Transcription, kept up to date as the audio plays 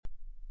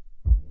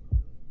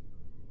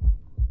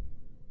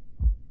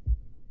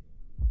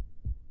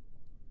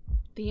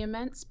The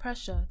immense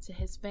pressure to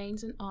his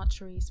veins and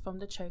arteries from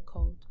the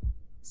chokehold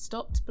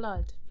stopped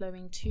blood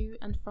flowing to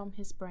and from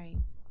his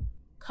brain,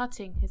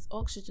 cutting his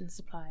oxygen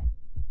supply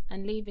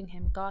and leaving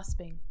him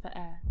gasping for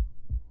air.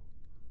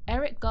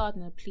 Eric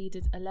Gardner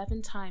pleaded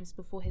 11 times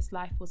before his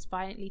life was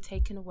violently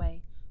taken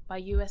away by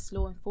US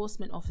law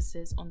enforcement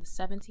officers on the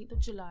 17th of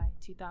July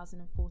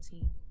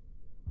 2014.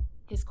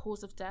 His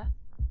cause of death?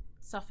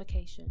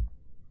 Suffocation.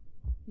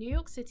 New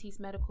York City's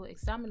medical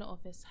examiner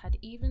office had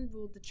even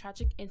ruled the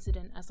tragic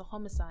incident as a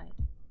homicide.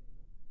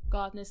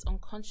 Gardner's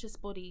unconscious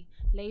body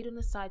laid on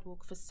the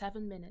sidewalk for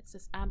 7 minutes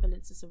as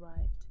ambulances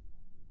arrived.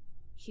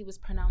 He was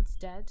pronounced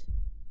dead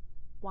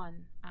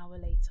 1 hour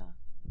later.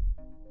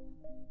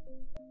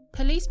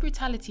 Police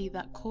brutality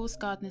that caused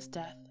Gardner's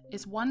death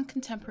is one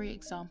contemporary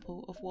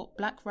example of what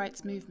Black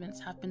rights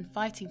movements have been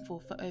fighting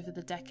for over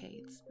the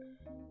decades.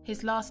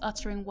 His last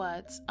uttering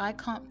words, "I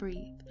can't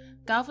breathe,"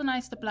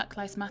 galvanized the Black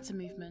Lives Matter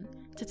movement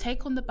to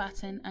take on the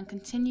baton and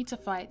continue to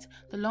fight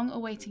the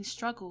long-awaiting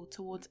struggle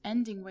towards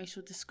ending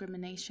racial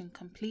discrimination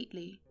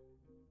completely.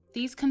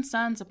 These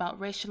concerns about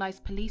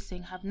racialized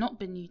policing have not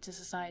been new to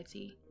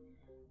society.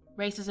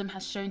 Racism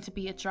has shown to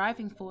be a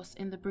driving force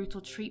in the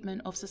brutal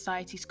treatment of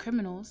society's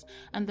criminals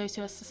and those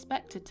who are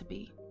suspected to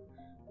be.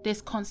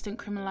 This constant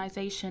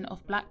criminalization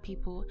of Black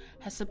people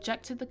has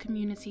subjected the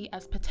community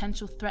as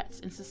potential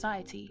threats in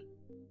society.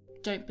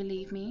 Don't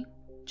believe me?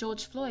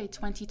 George Floyd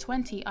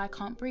 2020, "I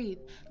Can't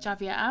Breathe,"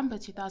 Javier Amber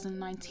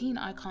 2019,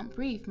 "I Can't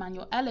Breathe,"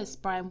 Manuel Ellis,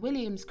 Brian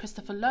Williams,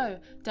 Christopher Lowe,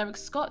 Derek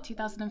Scott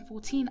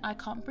 2014, "I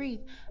Can't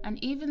Breathe,"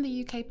 and even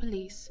the UK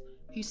police,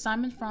 who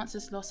Simon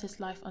Francis lost his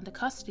life under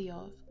custody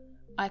of,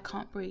 "I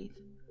Can't Breathe."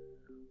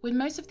 With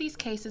most of these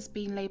cases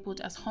being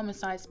labelled as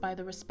homicides by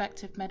the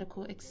respective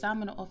medical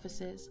examiner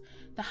officers,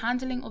 the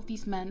handling of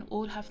these men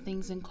all have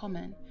things in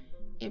common.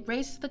 It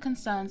raises the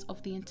concerns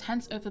of the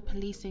intense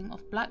over-policing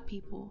of Black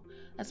people,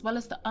 as well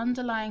as the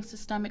underlying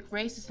systemic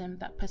racism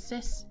that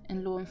persists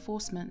in law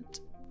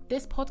enforcement.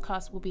 This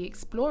podcast will be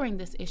exploring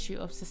this issue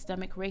of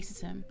systemic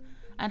racism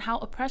and how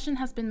oppression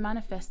has been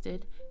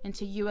manifested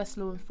into US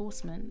law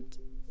enforcement.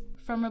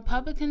 From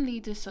Republican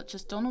leaders such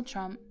as Donald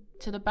Trump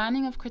to the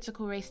banning of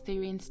critical race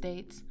theory in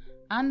states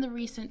and the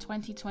recent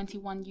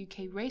 2021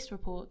 UK race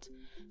report,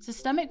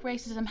 systemic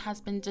racism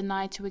has been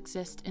denied to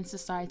exist in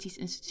society's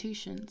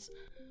institutions.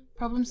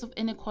 Problems of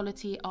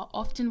inequality are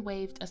often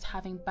waved as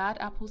having bad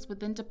apples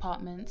within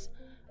departments,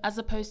 as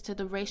opposed to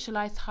the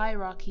racialized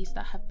hierarchies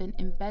that have been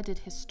embedded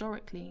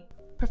historically.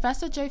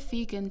 Professor Joe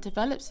Fegan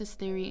develops this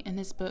theory in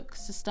his book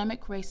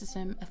Systemic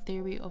Racism: A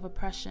Theory of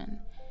Oppression.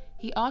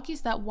 He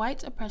argues that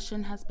white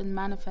oppression has been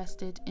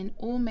manifested in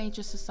all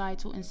major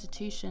societal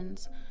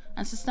institutions,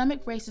 and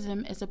systemic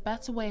racism is a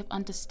better way of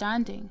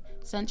understanding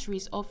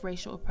centuries of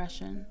racial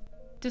oppression.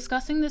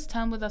 Discussing this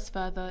term with us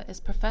further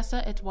is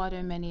Professor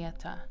Eduardo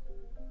Mendieta.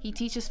 He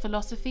teaches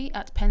philosophy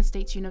at Penn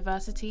State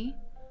University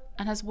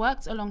and has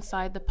worked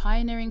alongside the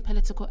pioneering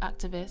political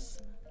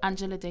activist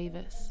Angela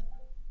Davis.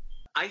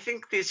 I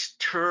think this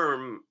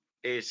term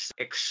is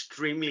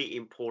extremely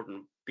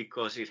important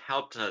because it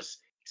helps us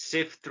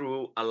sift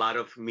through a lot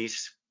of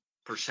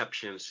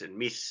misperceptions and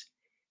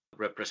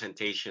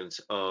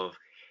misrepresentations of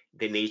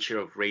the nature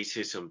of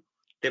racism.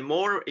 The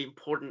more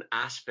important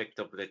aspect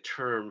of the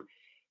term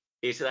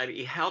is that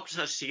it helps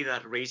us see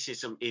that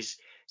racism is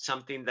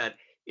something that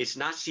is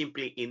not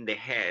simply in the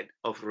head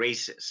of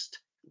racist,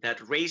 that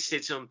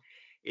racism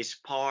is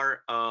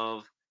part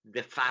of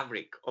the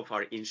fabric of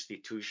our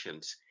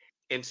institutions.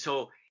 And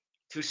so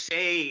to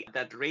say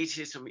that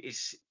racism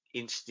is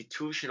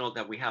institutional,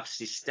 that we have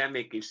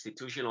systemic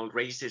institutional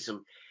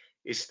racism,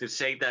 is to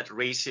say that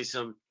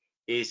racism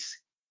is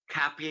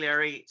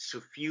capillary,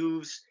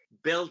 suffused,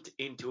 built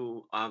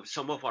into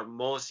some of our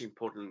most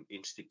important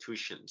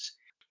institutions.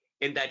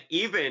 And that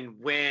even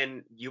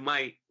when you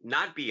might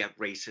not be a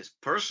racist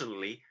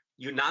personally,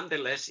 you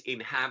nonetheless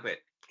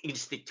inhabit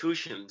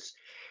institutions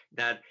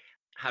that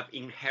have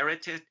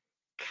inherited,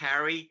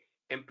 carry,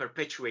 and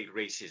perpetuate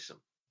racism,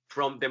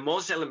 from the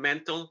most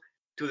elemental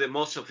to the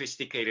most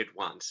sophisticated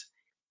ones,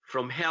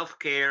 from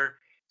healthcare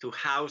to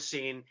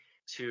housing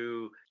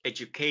to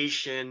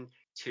education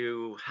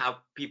to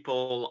how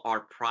people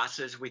are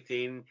processed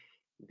within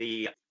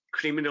the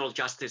criminal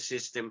justice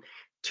system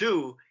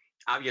to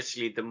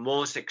obviously the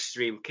most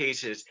extreme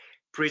cases,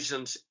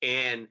 prisons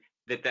and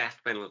the death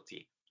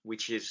penalty,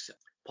 which is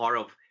part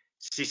of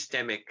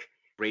systemic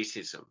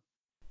racism.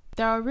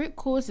 There are root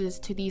causes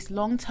to these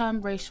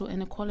long-term racial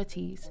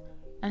inequalities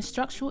and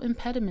structural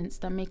impediments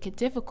that make it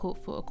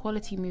difficult for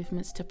equality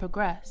movements to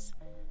progress.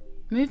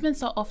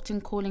 Movements are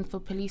often calling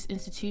for police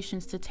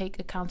institutions to take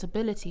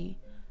accountability.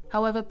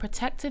 However,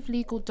 protective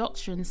legal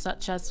doctrines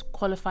such as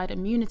qualified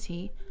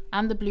immunity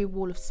and the blue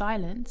wall of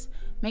silence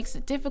makes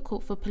it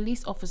difficult for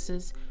police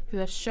officers who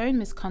have shown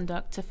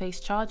misconduct to face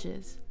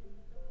charges.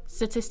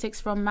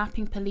 Statistics from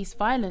Mapping Police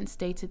Violence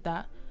stated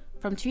that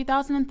from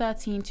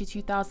 2013 to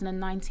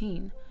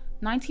 2019,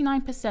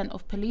 99%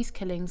 of police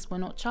killings were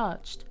not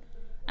charged,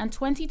 and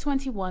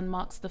 2021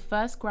 marks the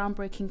first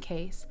groundbreaking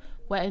case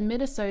where in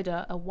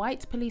Minnesota a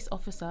white police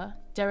officer,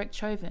 Derek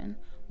Chauvin,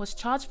 was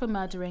charged for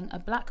murdering a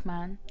black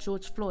man,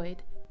 George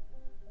Floyd.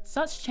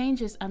 Such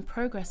changes and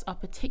progress are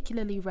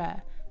particularly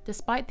rare,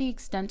 despite the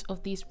extent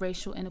of these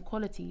racial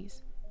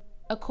inequalities.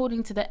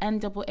 According to the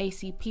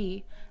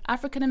NAACP,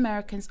 African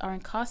Americans are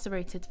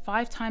incarcerated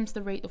 5 times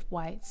the rate of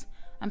whites,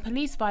 and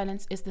police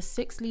violence is the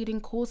 6th leading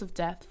cause of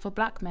death for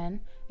black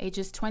men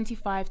ages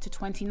 25 to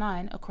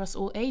 29 across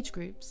all age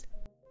groups.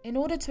 In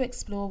order to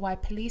explore why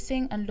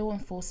policing and law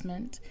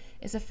enforcement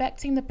is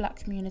affecting the black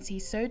community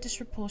so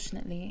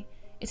disproportionately,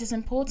 it is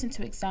important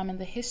to examine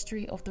the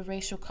history of the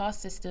racial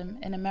caste system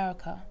in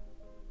America.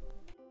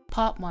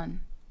 Part 1.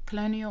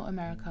 Colonial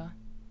America.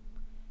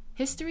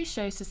 History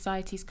shows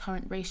society's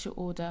current racial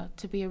order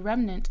to be a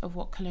remnant of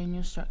what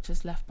colonial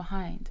structures left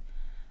behind.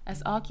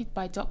 As argued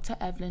by Dr.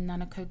 Evelyn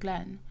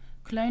Nanako-Glenn,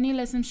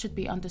 colonialism should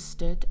be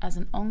understood as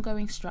an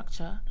ongoing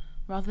structure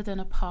rather than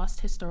a past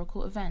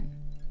historical event.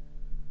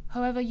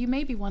 However, you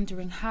may be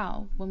wondering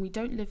how, when we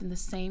don't live in the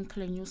same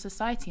colonial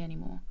society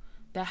anymore,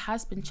 there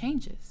has been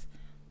changes.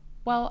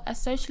 Well,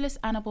 as socialist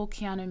Annibal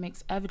Keanu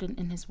makes evident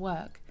in his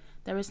work,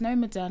 there is no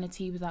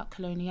modernity without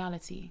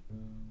coloniality.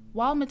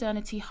 While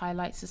modernity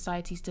highlights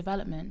society's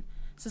development,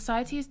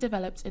 society is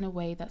developed in a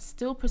way that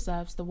still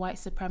preserves the white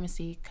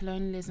supremacy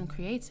colonialism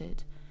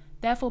created,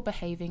 therefore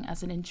behaving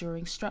as an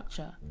enduring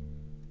structure.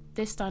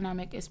 This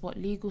dynamic is what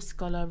legal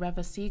scholar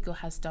Reva Siegel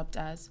has dubbed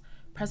as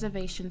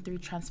preservation through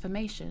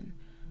transformation,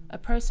 a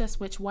process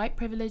which white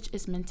privilege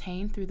is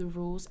maintained through the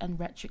rules and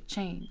rhetoric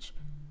change.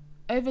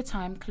 Over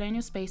time,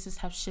 colonial spaces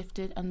have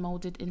shifted and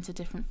molded into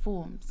different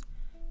forms,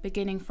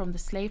 beginning from the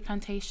slave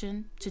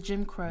plantation to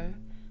Jim Crow,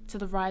 to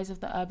the rise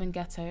of the urban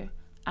ghetto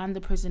and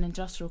the prison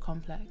industrial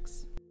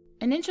complex.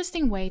 An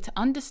interesting way to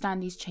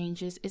understand these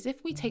changes is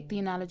if we take the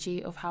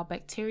analogy of how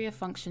bacteria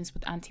functions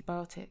with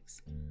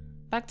antibiotics.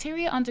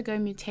 Bacteria undergo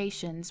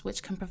mutations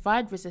which can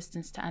provide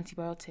resistance to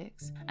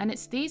antibiotics, and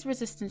it's these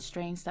resistant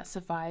strains that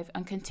survive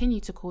and continue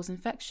to cause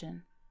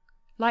infection.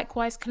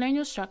 Likewise,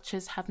 colonial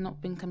structures have not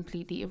been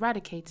completely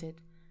eradicated.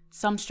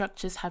 Some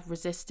structures have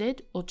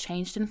resisted or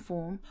changed in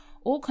form,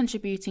 all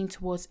contributing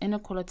towards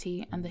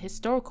inequality and the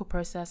historical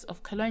process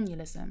of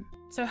colonialism.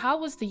 So how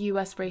was the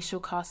US racial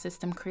caste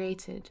system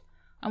created?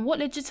 And what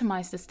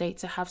legitimized the state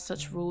to have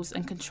such rules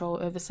and control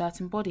over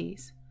certain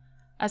bodies?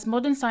 As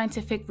modern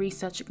scientific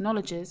research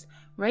acknowledges,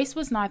 race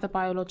was neither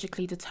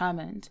biologically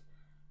determined.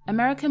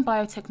 American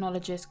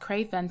biotechnologist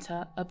Craig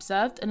Venter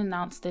observed and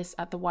announced this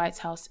at the White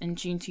House in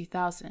June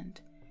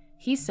 2000.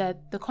 He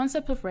said, "The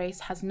concept of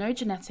race has no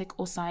genetic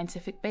or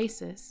scientific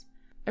basis."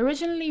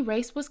 Originally,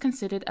 race was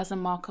considered as a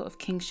marker of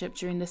kingship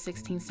during the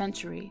 16th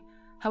century.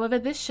 However,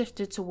 this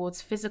shifted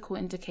towards physical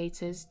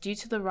indicators due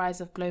to the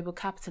rise of global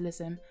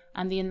capitalism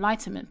and the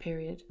Enlightenment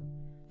period.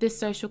 This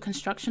social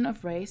construction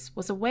of race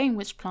was a way in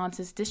which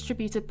planters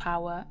distributed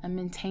power and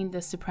maintained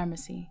their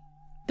supremacy.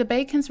 The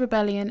Bacon's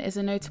Rebellion is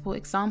a notable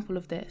example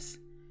of this.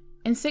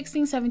 In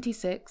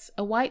 1676,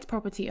 a white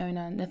property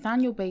owner,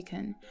 Nathaniel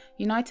Bacon,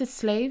 united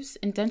slaves,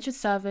 indentured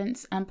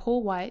servants, and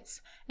poor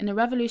whites in a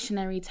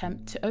revolutionary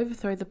attempt to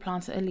overthrow the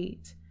planter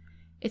elite.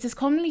 It is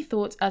commonly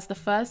thought as the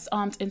first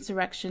armed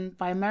insurrection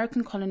by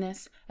American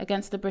colonists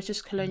against the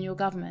British colonial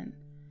government.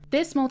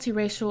 This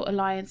multiracial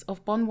alliance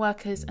of bond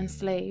workers and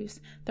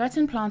slaves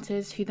threatened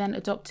planters who then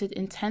adopted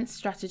intense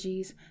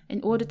strategies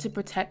in order to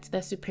protect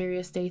their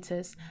superior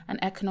status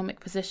and economic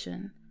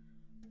position.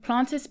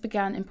 Planters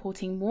began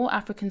importing more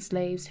African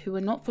slaves who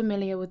were not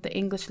familiar with the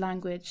English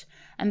language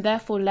and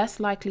therefore less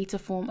likely to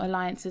form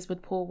alliances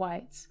with poor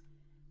whites.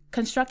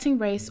 Constructing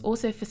race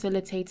also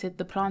facilitated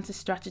the planter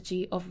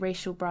strategy of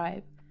racial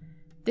bribe.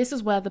 This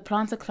is where the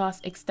planter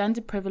class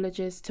extended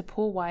privileges to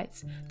poor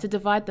whites to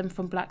divide them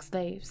from black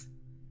slaves.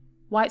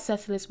 White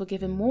settlers were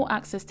given more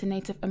access to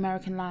Native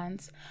American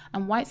lands,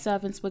 and white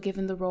servants were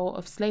given the role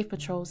of slave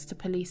patrols to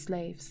police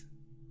slaves.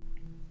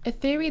 A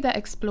theory that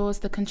explores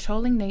the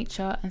controlling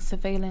nature and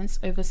surveillance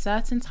over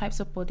certain types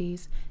of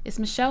bodies is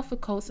Michel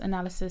Foucault's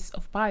analysis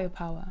of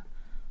biopower.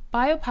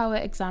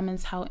 Biopower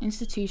examines how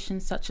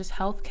institutions such as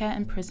healthcare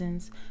and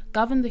prisons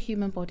govern the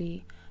human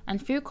body,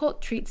 and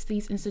Foucault treats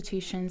these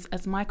institutions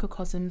as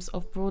microcosms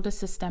of broader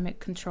systemic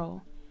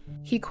control.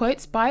 He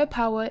quotes,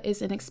 "Biopower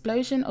is an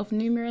explosion of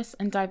numerous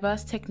and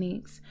diverse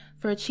techniques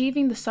for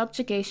achieving the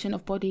subjugation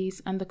of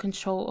bodies and the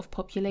control of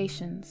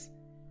populations."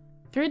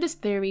 Through this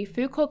theory,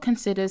 Foucault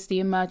considers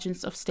the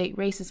emergence of state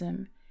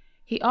racism.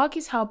 He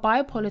argues how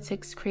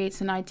biopolitics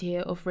creates an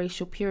idea of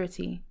racial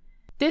purity.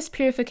 This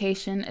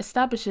purification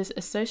establishes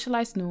a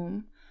socialized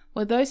norm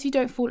where those who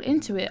don't fall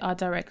into it are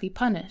directly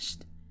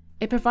punished.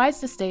 It provides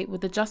the state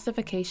with a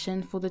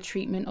justification for the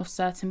treatment of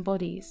certain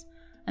bodies,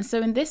 and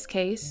so in this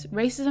case,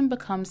 racism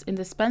becomes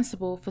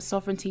indispensable for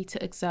sovereignty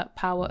to exert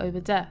power over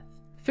death.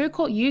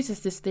 Foucault uses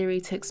this theory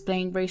to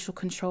explain racial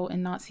control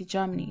in Nazi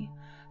Germany.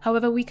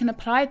 However, we can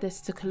apply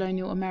this to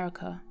colonial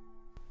America.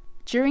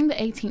 During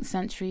the 18th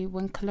century,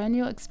 when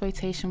colonial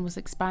exploitation was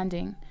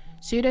expanding,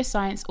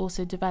 pseudoscience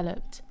also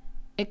developed.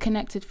 It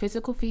connected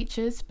physical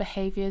features,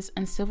 behaviors,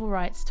 and civil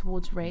rights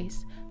towards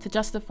race to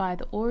justify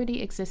the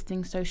already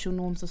existing social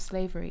norms of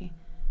slavery.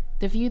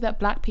 The view that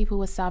black people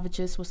were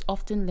savages was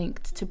often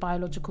linked to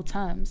biological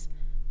terms.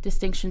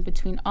 Distinction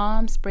between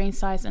arms, brain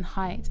size, and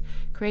height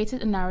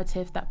created a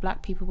narrative that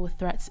black people were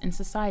threats in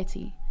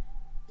society.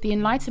 The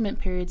Enlightenment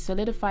period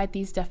solidified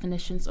these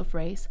definitions of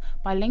race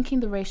by linking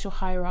the racial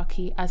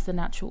hierarchy as the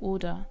natural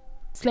order.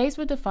 Slaves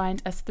were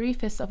defined as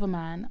 3/5 of a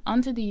man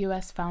under the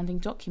US founding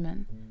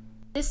document.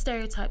 This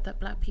stereotype that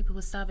black people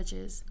were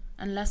savages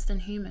and less than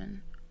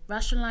human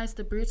rationalized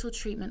the brutal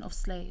treatment of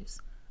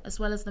slaves, as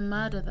well as the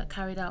murder that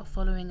carried out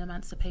following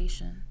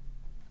emancipation.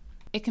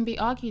 It can be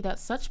argued that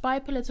such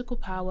biopolitical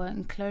power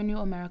in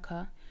colonial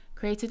America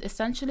created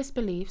essentialist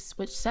beliefs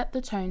which set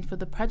the tone for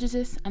the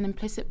prejudice and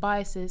implicit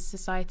biases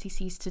society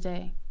sees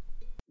today.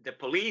 The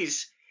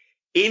police,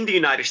 in the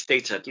United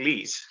States at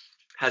least,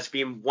 has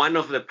been one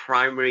of the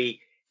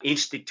primary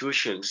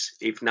institutions,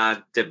 if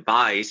not the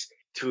device,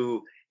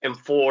 to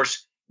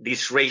enforce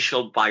this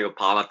racial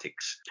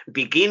biopolitics,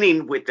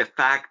 beginning with the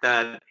fact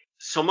that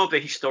some of the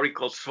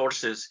historical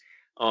sources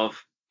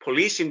of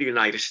police in the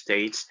United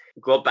States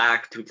go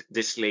back to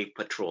the slave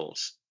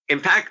patrols. In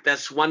fact,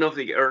 that's one of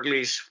the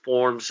earliest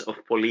forms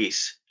of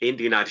police in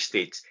the United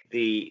States.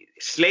 The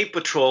slave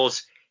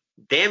patrols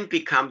then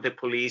become the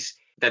police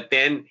that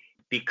then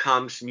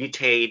becomes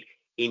mutated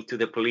into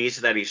the police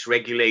that is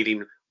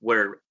regulating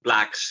where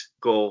blacks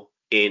go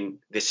in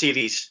the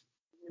cities.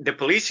 The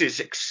police is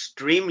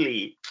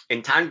extremely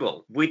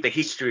entangled with the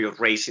history of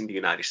race in the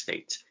United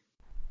States.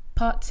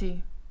 Part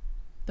 2.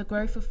 The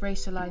growth of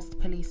racialized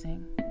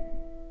policing.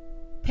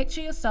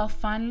 Picture yourself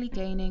finally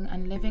gaining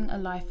and living a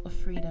life of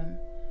freedom,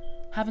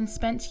 having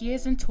spent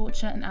years in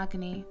torture and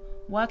agony,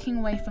 working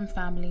away from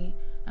family,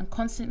 and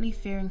constantly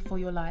fearing for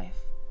your life.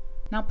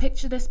 Now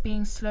picture this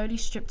being slowly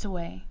stripped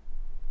away.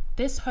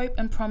 This hope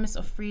and promise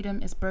of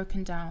freedom is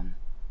broken down.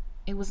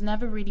 It was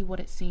never really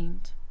what it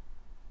seemed.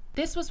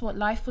 This was what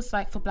life was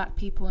like for black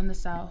people in the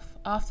South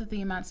after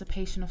the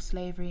emancipation of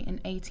slavery in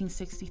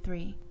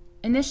 1863.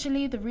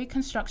 Initially, the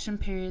Reconstruction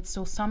period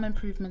saw some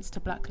improvements to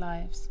black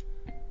lives.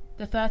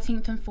 The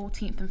 13th and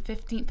 14th and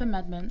 15th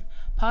Amendment,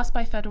 passed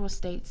by federal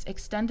states,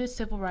 extended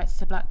civil rights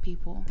to black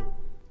people.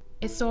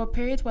 It saw a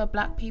period where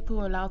black people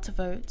were allowed to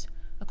vote,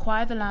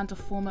 acquire the land of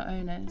former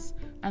owners,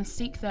 and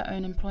seek their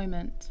own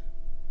employment.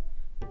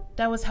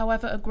 There was,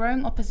 however, a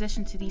growing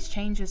opposition to these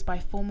changes by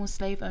former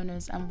slave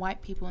owners and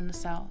white people in the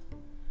South.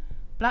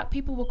 Black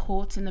people were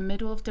caught in the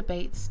middle of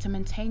debates to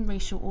maintain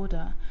racial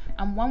order,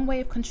 and one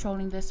way of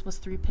controlling this was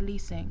through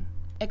policing.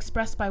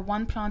 Expressed by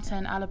one planter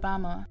in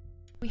Alabama,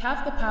 "We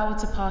have the power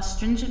to pass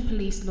stringent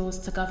police laws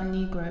to govern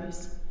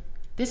Negroes.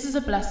 This is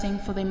a blessing,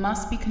 for they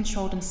must be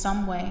controlled in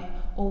some way,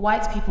 or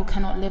white people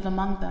cannot live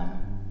among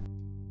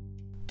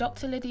them."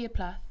 Dr. Lydia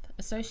Plath,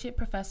 Associate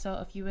Professor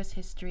of US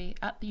History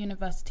at the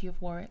University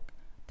of Warwick,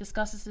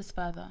 discusses this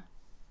further.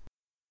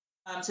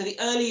 So the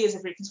early years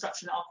of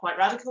Reconstruction are quite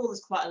radical. There's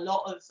quite a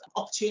lot of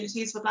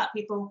opportunities for black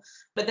people,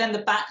 but then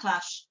the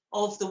backlash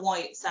of the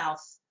white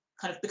South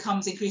kind of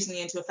becomes increasingly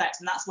into effect,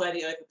 and that's where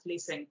the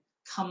over-policing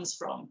comes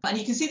from. And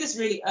you can see this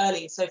really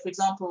early. So, for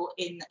example,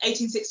 in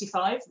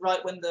 1865,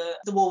 right when the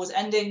war was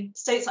ending,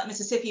 states like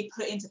Mississippi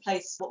put into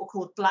place what were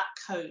called black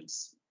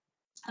codes.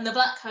 And the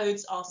black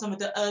codes are some of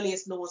the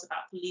earliest laws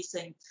about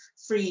policing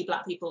free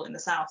black people in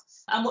the South.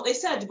 And what they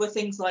said were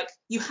things like,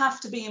 you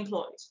have to be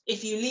employed.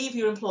 If you leave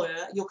your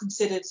employer, you're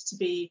considered to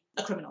be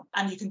a criminal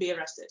and you can be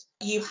arrested.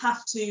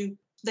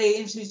 They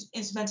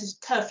implemented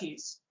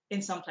curfews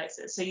in some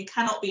places. So you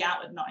cannot be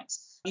out at night.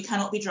 You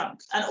cannot be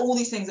drunk. And all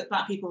these things that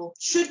black people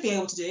should be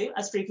able to do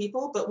as free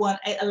people, but weren't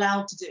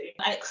allowed to do.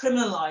 And it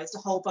criminalized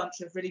a whole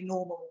bunch of really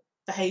normal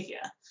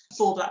behavior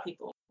for black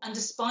people. And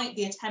despite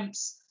the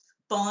attempts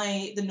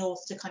by the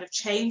North to kind of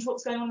change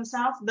what's going on in the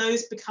South,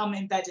 those become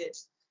embedded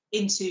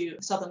into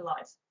Southern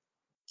life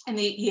in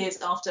the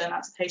years after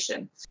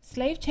emancipation.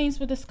 Slave chains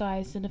were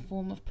disguised in the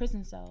form of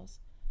prison cells.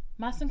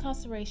 Mass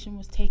incarceration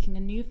was taking a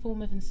new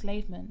form of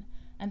enslavement,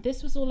 and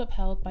this was all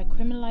upheld by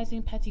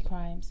criminalizing petty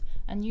crimes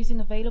and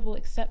using available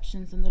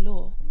exceptions in the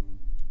law.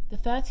 The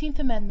 13th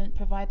Amendment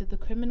provided the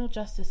criminal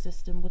justice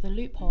system with a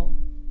loophole.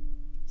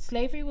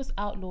 Slavery was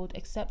outlawed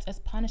except as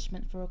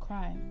punishment for a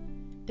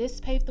crime. This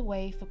paved the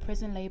way for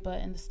prison labor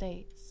in the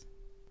States.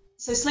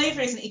 So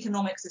slavery is an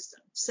economic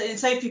system. So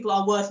enslaved people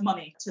are worth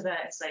money to their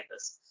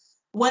enslavers.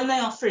 When they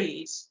are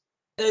freed,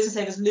 those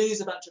enslavers lose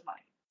a bunch of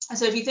money. And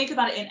so if you think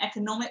about it in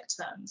economic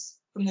terms,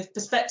 from the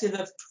perspective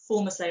of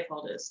former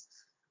slaveholders,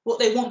 what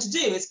they want to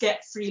do is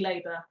get free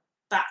labor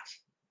back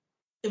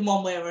in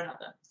one way or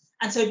another.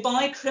 And so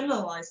by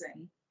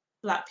criminalizing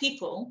black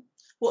people,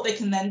 what they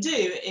can then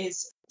do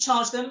is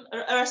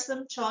arrest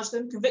them, charge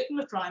them, convict them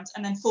of crimes,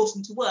 and then force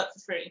them to work for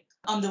free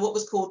under what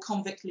was called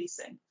convict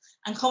leasing.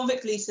 And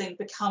convict leasing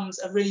becomes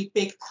a really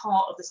big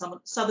part of the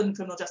Southern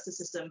criminal justice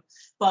system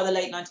by the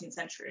late 19th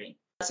century.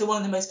 So one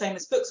of the most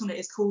famous books on it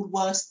is called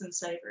Worse Than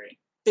Slavery,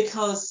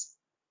 because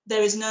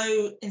there is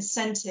no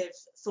incentive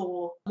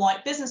for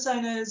white business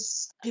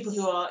owners, people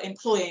who are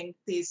employing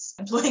in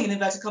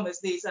inverted commas,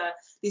 these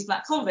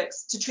black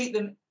convicts, to treat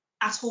them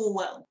at all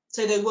well.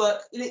 So they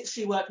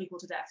literally work people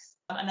to death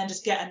and then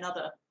just get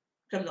another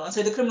criminal. And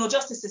so the criminal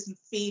justice system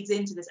feeds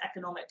into this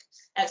economic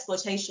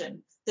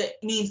exploitation that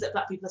means that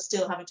black people are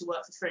still having to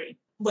work for free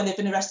when they've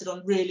been arrested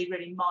on really,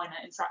 really minor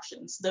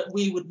infractions that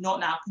we would not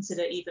now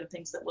consider even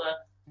things that were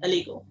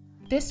illegal.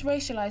 This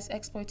racialized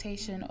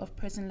exploitation of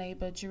prison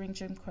labor during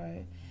Jim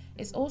Crow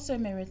is also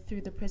mirrored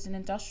through the prison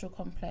industrial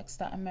complex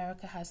that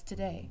America has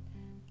today.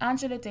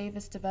 Angela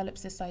Davis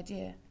develops this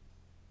idea.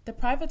 The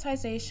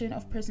privatization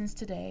of prisons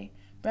today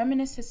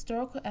reminisce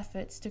historical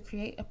efforts to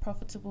create a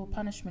profitable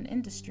punishment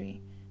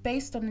industry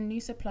based on the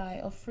new supply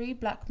of free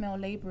black male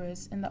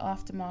laborers in the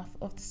aftermath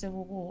of the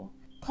Civil War.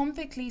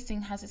 Convict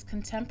leasing has its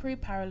contemporary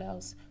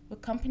parallels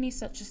with companies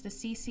such as the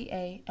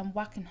CCA and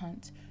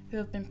Wackenhunt, who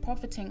have been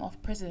profiting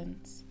off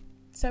prisons.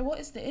 So what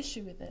is the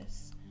issue with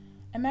this?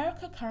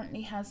 America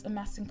currently has a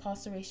mass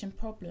incarceration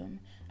problem,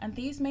 and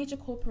these major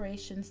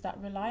corporations that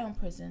rely on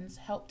prisons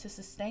help to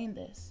sustain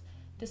this.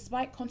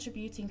 Despite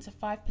contributing to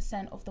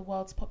 5% of the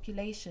world's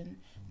population,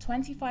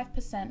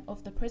 25%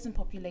 of the prison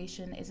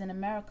population is in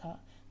America,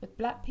 with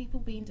black people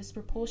being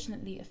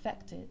disproportionately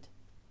affected.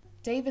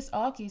 Davis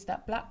argues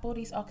that black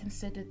bodies are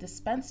considered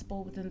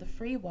dispensable within the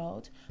free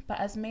world, but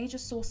as major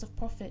source of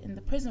profit in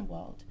the prison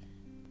world.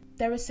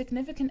 There is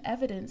significant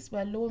evidence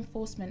where law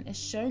enforcement is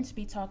shown to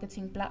be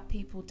targeting black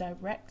people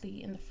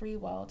directly in the free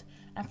world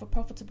and for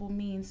profitable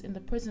means in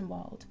the prison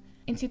world.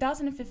 In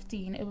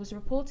 2015, it was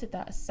reported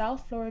that a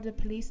South Florida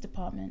police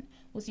department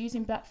was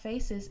using black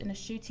faces in a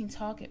shooting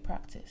target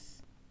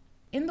practice.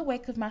 In the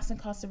wake of mass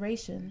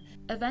incarceration,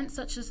 events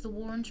such as the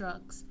war on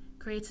drugs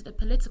created a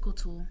political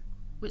tool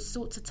which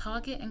sought to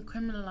target and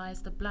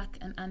criminalize the black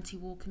and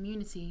anti-war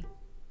community.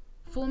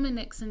 Former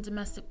Nixon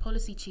domestic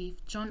policy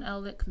chief John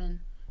L. Lichtman,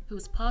 who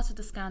was part of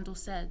the scandal,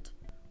 said,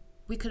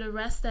 "We could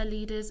arrest their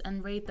leaders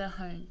and raid their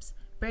homes,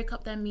 break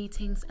up their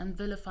meetings and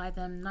vilify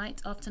them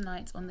night after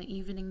night on the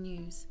evening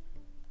news.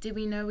 Did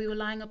we know we were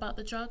lying about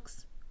the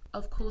drugs?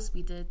 Of course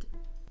we did."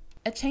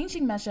 A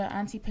changing measure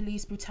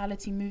anti-police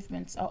brutality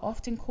movements are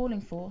often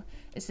calling for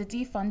is the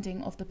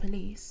defunding of the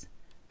police.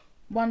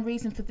 One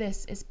reason for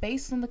this is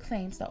based on the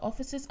claims that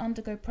officers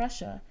undergo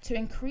pressure to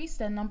increase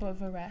their number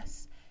of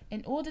arrests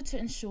in order to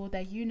ensure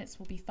their units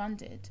will be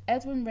funded.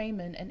 Edwin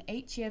Raymond, an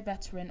 8-year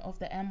veteran of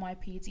the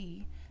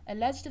NYPD,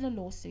 alleged in a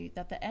lawsuit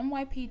that the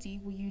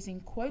NYPD were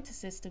using quota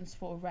systems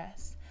for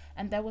arrests,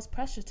 and there was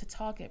pressure to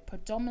target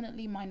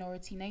predominantly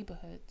minority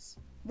neighborhoods.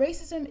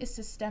 Racism is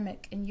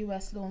systemic in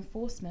US law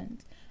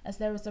enforcement, as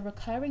there is a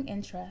recurring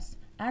interest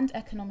and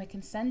economic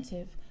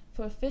incentive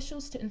for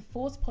officials to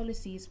enforce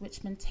policies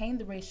which maintain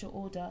the racial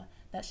order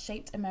that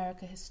shaped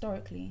America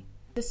historically.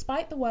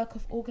 Despite the work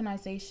of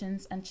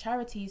organizations and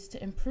charities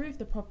to improve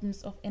the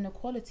problems of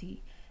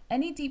inequality,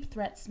 any deep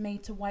threats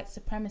made to white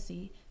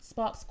supremacy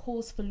sparks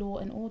calls for law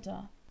and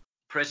order.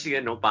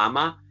 President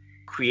Obama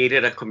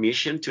created a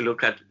commission to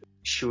look at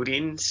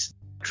shootings,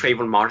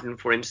 Trayvon Martin,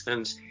 for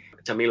instance,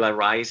 Tamir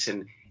Rice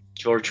and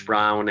George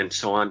Brown and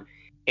so on.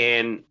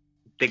 And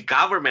the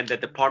government, the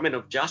Department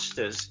of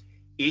Justice,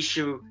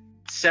 issued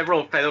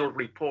several federal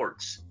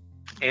reports,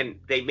 and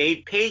they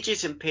made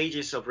pages and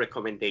pages of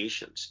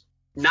recommendations.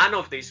 None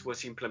of this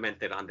was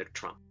implemented under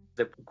Trump.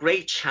 The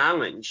great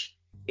challenge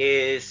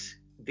is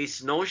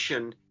this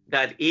notion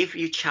that if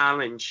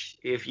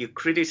you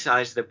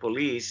criticize the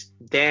police,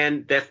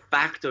 then de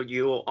facto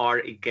you are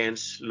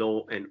against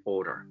law and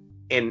order.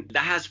 And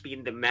that has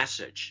been the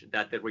message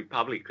that the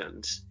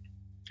Republicans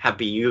have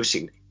been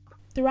using.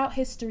 Throughout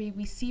history,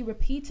 we see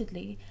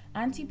repeatedly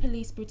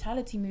anti-police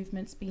brutality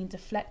movements being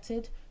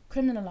deflected,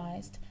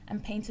 criminalized,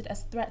 and painted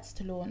as threats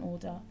to law and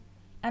order.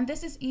 And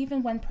this is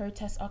even when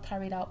protests are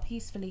carried out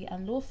peacefully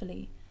and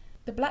lawfully.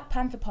 The Black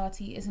Panther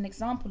Party is an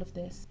example of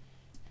this.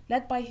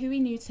 Led by Huey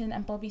Newton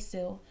and Bobby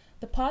Seale,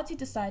 the party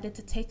decided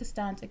to take a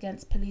stand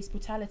against police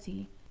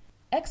brutality.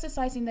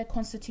 Exercising their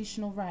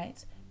constitutional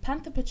right,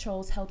 Panther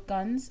patrols held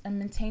guns and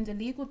maintained a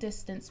legal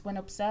distance when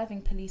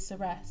observing police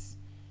arrests.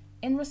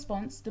 In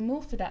response, the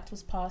Mulford Act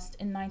was passed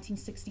in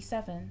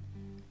 1967.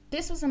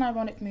 This was an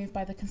ironic move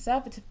by the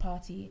Conservative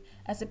Party,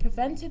 as it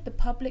prevented the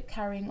public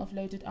carrying of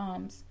loaded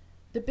arms.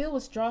 The bill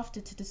was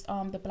drafted to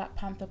disarm the Black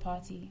Panther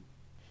Party.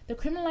 The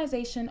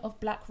criminalization of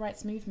black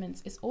rights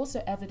movements is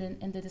also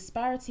evident in the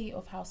disparity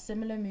of how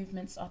similar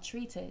movements are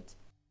treated.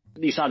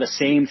 You saw the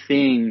same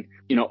thing,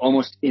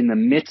 almost in the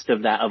midst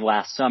of that of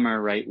last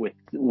summer, right, with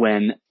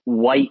when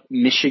white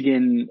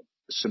Michigan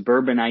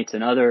suburbanites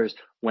and others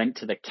went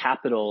to the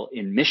Capitol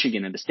in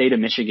Michigan, in the state of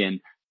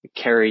Michigan,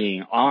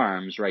 carrying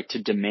arms, right,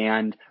 to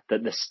demand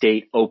that the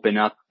state open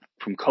up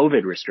from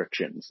COVID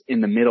restrictions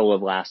in the middle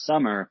of last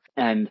summer.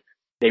 And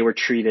they were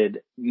treated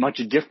much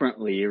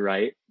differently,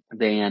 right,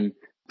 than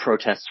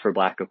protests for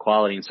black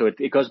equality. And so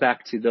it goes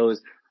back to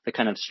the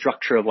kind of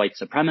structure of white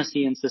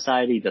supremacy in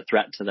society, the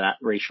threat to that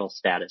racial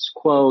status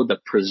quo, the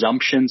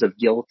presumptions of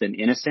guilt and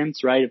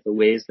innocence, right, of the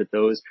ways that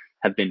those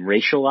have been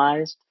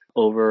racialized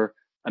over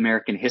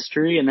American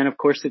history. And then, of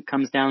course, it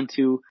comes down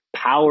to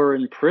power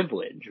and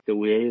privilege, the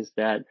ways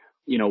that,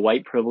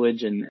 white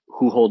privilege and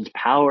who holds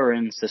power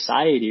in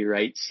society,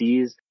 right,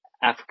 sees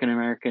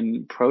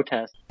African-American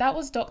protests. That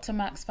was Dr.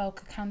 Max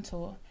Falker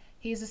Cantor.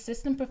 He is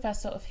Assistant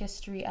Professor of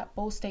History at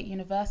Ball State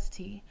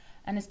University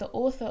and is the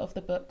author of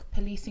the book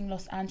Policing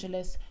Los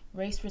Angeles,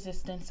 Race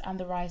Resistance and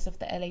the Rise of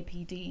the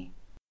LAPD.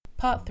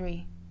 Part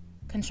 3.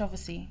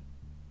 Controversy.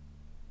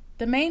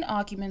 The main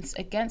arguments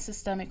against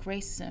systemic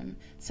racism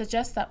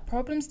suggest that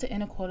problems to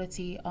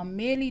inequality are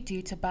merely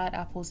due to bad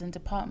apples in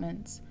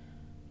departments,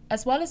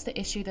 as well as the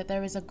issue that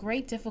there is a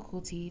great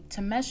difficulty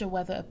to measure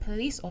whether a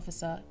police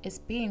officer is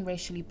being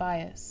racially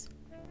biased.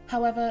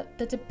 However,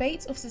 the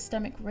debate of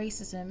systemic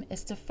racism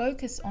is to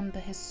focus on the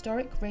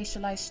historic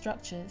racialized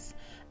structures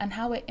and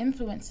how it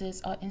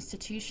influences our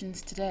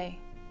institutions today.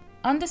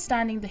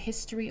 Understanding the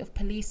history of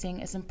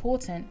policing is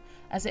important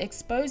as it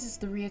exposes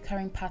the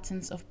recurring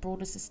patterns of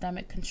broader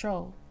systemic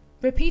control.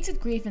 Repeated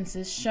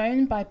grievances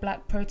shown by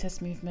Black protest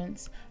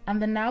movements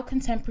and the now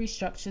contemporary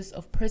structures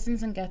of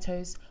prisons and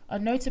ghettos are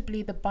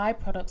notably the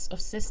byproducts of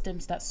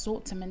systems that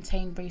sought to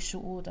maintain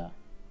racial order.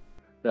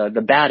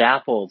 The bad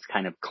apples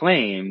kind of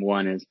claim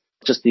one is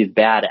just these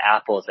bad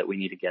apples that we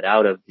need to get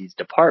out of these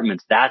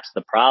departments. That's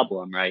the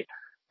problem, right?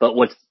 But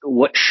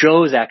what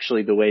shows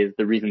actually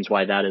the reasons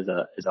why that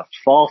is a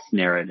false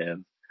narrative,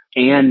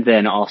 and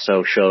then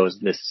also shows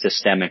this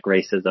systemic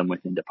racism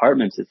within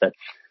departments, is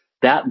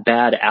that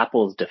bad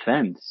apples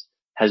defense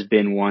has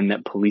been one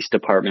that police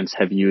departments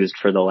have used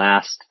for the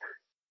last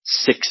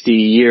 60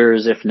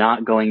 years, if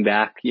not going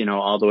back,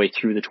 all the way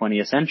through the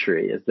 20th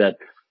century, is that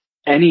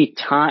any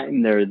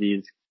time there are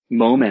these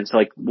moments,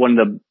 like one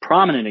of the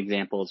prominent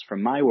examples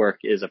from my work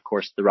is, of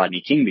course, the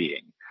Rodney King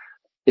beating,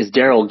 is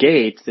Daryl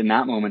Gates in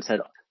that moment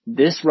said,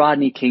 this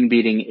Rodney King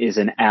beating is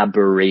an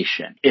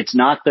aberration. It's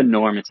not the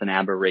norm, it's an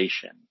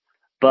aberration.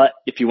 But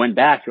if you went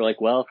back, you're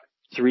like, well,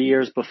 2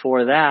 years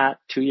before that,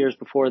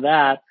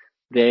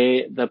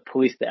 the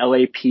police, the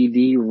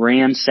LAPD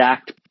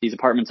ransacked these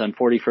apartments on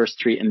 41st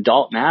Street and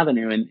Dalton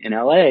Avenue in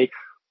LA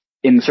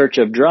in search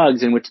of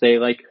drugs, in which they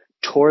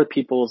tore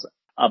people's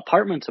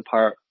apartments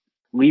apart,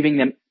 leaving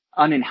them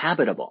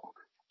uninhabitable.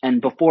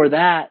 And before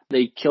that,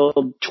 they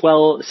killed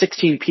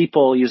 16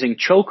 people using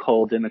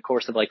chokehold in the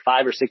course of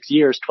 5 or 6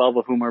 years, 12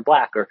 of whom were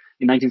Black. Or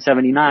in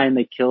 1979,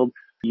 they killed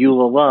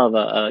Eula Love,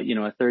 a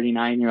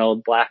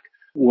 39-year-old Black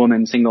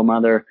woman, single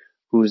mother,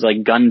 who was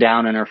gunned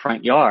down in her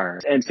front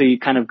yard. And so you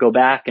kind of go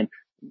back, and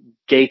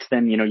Gates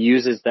then,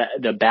 uses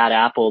the bad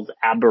apples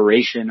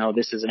aberration. Oh,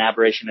 this is an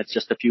aberration. It's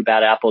just a few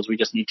bad apples. We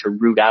just need to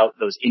root out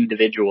those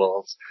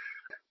individuals.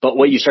 But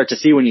what you start to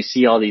see when you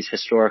see all these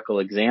historical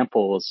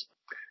examples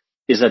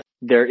is that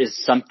there is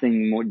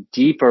something more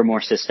deeper,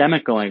 more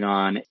systemic going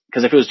on.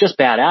 Because if it was just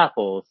bad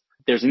apples,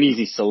 there's an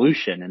easy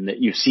solution, and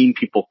that you've seen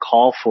people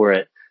call for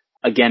it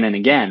again and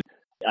again.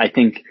 I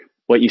think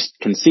what you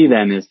can see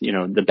then is,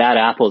 the bad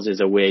apples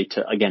is a way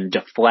to, again,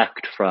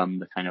 deflect from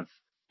the kind of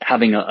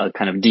having a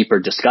kind of deeper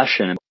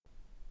discussion.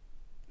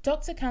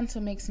 Dr. Cantor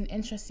makes an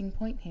interesting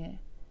point here.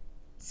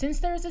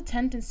 Since there is a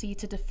tendency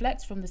to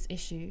deflect from this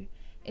issue,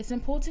 it's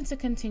important to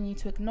continue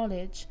to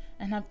acknowledge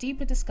and have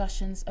deeper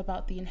discussions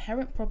about the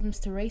inherent problems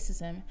to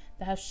racism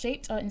that have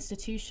shaped our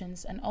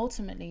institutions and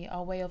ultimately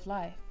our way of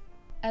life.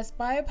 As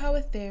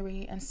biopower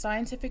theory and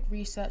scientific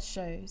research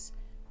shows,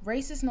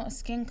 race is not a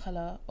skin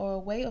color or a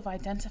way of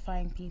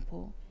identifying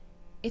people.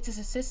 It is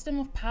a system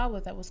of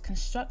power that was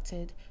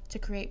constructed to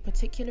create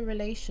particular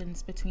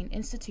relations between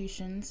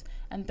institutions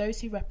and those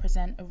who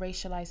represent a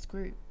racialized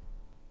group.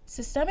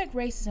 Systemic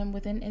racism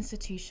within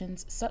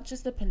institutions such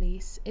as the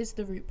police is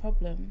the root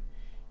problem.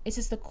 It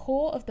is the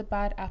core of the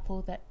bad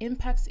apple that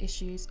impacts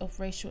issues of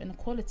racial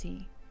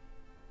inequality.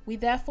 We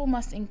therefore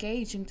must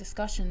engage in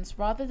discussions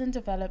rather than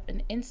develop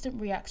an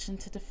instant reaction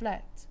to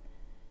deflect.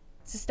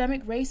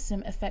 Systemic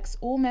racism affects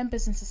all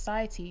members in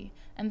society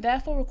and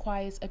therefore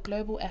requires a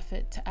global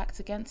effort to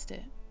act against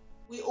it.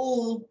 We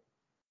all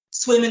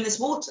swim in this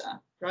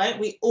water, right?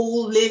 We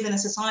all live in a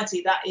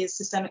society that is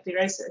systemically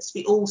racist.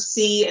 We all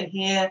see and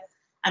hear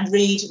and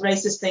read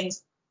racist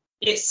things.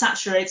 It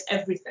saturates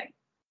everything.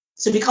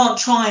 So we can't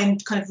try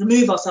and kind of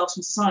remove ourselves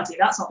from society.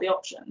 That's not the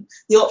option.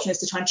 The option is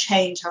to try and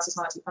change how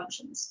society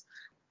functions.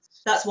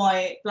 That's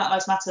why Black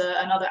Lives Matter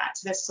and other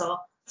activists are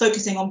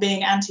focusing on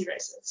being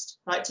anti-racist,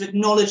 right? To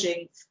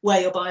acknowledging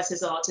where your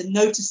biases are, to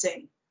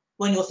noticing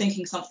when you're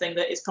thinking something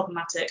that is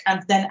problematic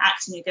and then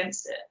acting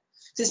against it.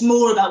 So it's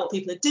more about what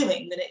people are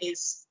doing than it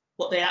is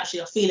what they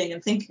actually are feeling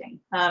and thinking.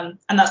 And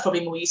that's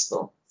probably more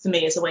useful for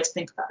me as a way to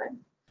think about it.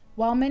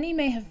 While many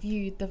may have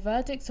viewed the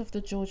verdict of the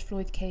George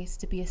Floyd case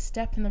to be a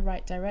step in the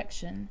right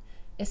direction,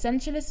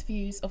 essentialist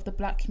views of the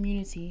Black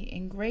community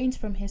ingrained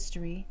from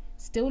history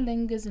still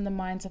lingers in the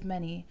minds of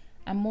many,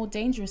 and more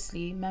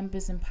dangerously,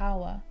 members in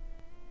power.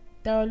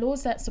 There are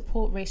laws that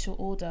support racial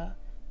order,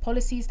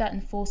 policies that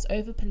enforce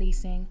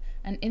over-policing,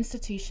 and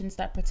institutions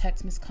that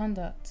protect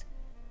misconduct.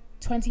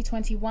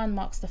 2021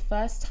 marks the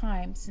first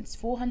time since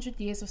 400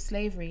 years of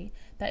slavery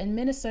that in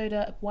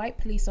Minnesota a white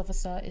police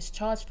officer is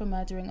charged for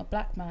murdering a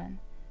Black man.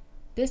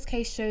 This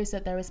case shows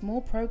that there is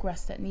more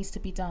progress that needs to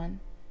be done.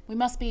 We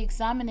must be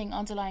examining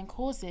underlying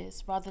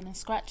causes rather than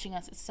scratching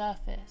at its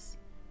surface.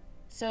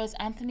 So as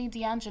Anthony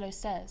D'Angelo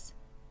says,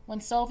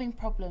 when solving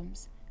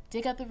problems,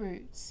 dig at the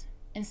roots.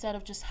 instead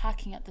of just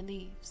hacking at the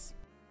leaves.